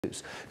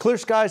Clear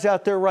skies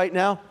out there right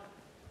now.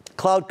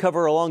 Cloud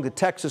cover along the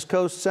Texas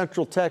coast,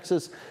 central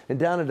Texas, and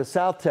down into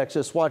South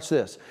Texas. Watch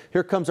this.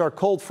 Here comes our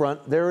cold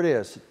front. There it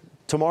is.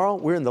 Tomorrow,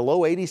 we're in the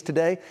low 80s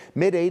today,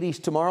 mid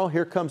 80s tomorrow.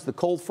 Here comes the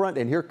cold front,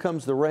 and here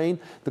comes the rain.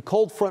 The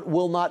cold front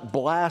will not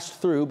blast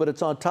through, but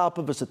it's on top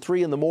of us at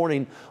 3 in the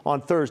morning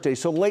on Thursday.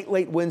 So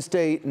late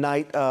Wednesday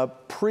night,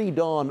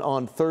 pre-dawn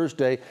on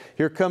Thursday.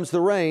 Here comes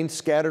the rain,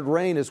 scattered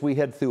rain as we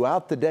head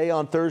throughout the day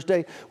on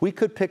Thursday. We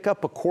could pick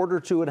up 1/4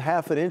 to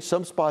 1/2 inch.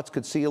 Some spots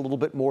could see a little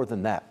bit more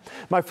than that.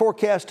 My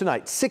forecast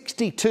tonight,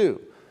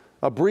 62.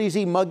 A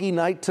breezy, muggy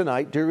night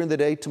tonight. During the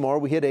day tomorrow,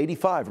 we hit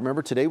 85.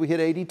 Remember, today we hit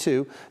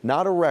 82.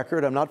 Not a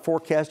record. I'm not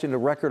forecasting a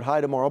record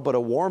high tomorrow, but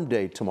a warm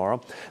day tomorrow.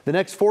 The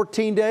next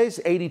 14 days,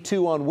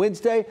 82 on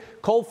Wednesday.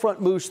 Cold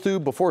front moves through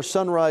before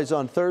sunrise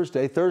on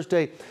Thursday.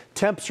 Thursday,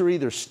 temps are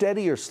either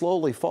steady or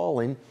slowly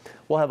falling.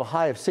 We'll have a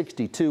high of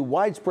 62.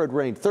 Widespread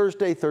rain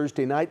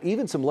Thursday night,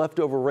 even some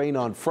leftover rain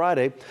on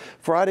Friday.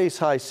 Friday's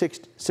high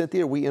 60.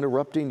 Cynthia, are we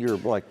interrupting your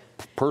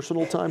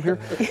personal time here?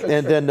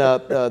 And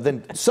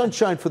then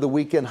sunshine for the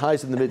weekend,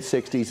 highs in the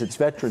mid-60s. It's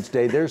Veterans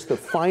Day. There's the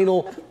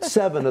final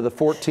 7 of the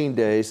 14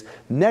 days.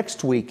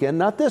 Next weekend,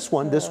 not this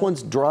one. This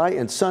one's dry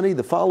and sunny.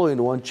 The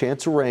following one,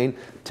 chance of rain.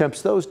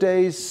 Temps those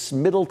days,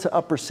 middle to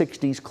upper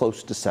 60s,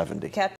 close to 70.